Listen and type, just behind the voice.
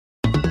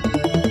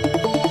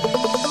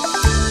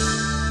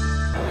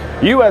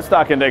U.S.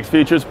 stock index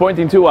futures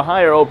pointing to a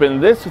higher open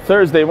this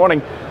Thursday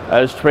morning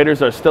as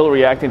traders are still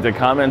reacting to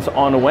comments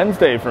on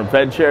Wednesday from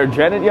Fed Chair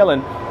Janet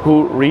Yellen,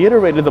 who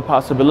reiterated the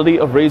possibility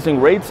of raising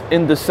rates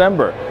in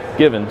December,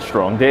 given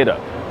strong data.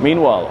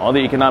 Meanwhile, on the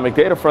economic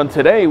data front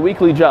today,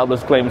 weekly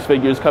jobless claims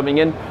figures coming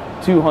in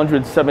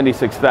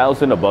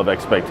 276,000 above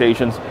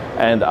expectations,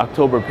 and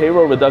October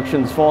payroll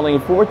reductions falling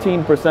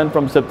 14%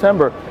 from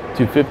September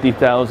to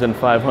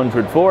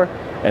 50,504,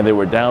 and they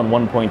were down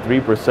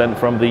 1.3%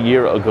 from the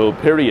year-ago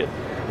period.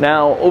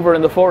 Now, over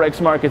in the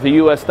forex market, the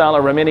U.S.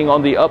 dollar remaining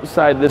on the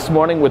upside this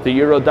morning with the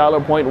euro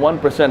dollar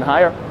 0.1%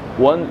 higher,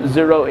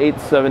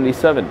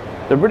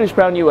 108.77. The British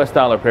pound U.S.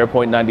 dollar pair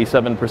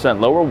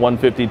 0.97% lower,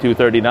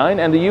 152.39,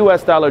 and the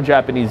U.S. dollar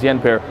Japanese yen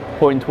pair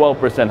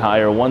 0.12%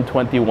 higher,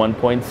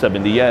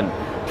 121.70 yen.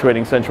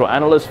 Trading Central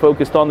analysts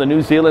focused on the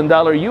New Zealand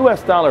dollar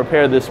U.S. dollar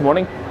pair this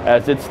morning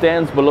as it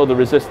stands below the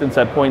resistance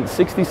at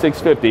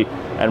 0.6650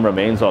 and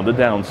remains on the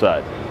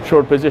downside.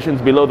 Short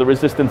positions below the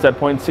resistance at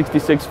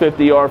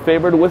 0.6650 are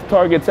favored, with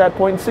targets at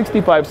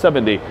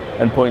 0.6570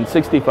 and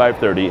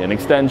 0.6530 in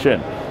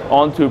extension.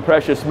 On to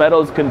precious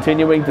metals,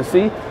 continuing to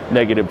see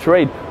negative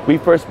trade. We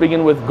first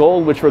begin with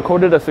gold, which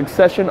recorded a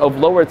succession of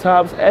lower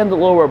tops and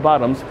lower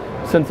bottoms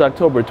since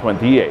October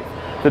 28th.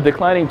 The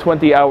declining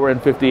 20-hour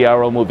and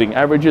 50-hour moving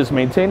averages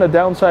maintain a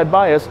downside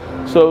bias,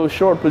 so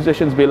short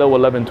positions below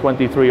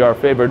 1123 are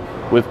favored,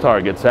 with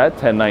targets at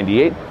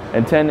 1098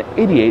 and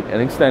 1088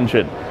 in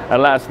extension.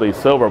 And lastly,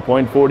 silver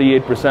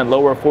 0.48%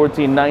 lower,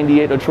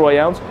 14.98 a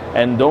troy ounce.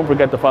 And don't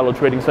forget to follow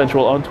Trading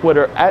Central on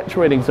Twitter at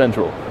Trading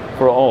Central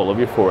for all of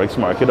your forex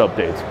market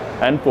updates.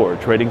 And for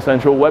Trading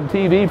Central Web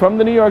TV from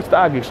the New York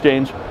Stock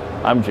Exchange,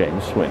 I'm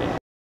James Sweeney.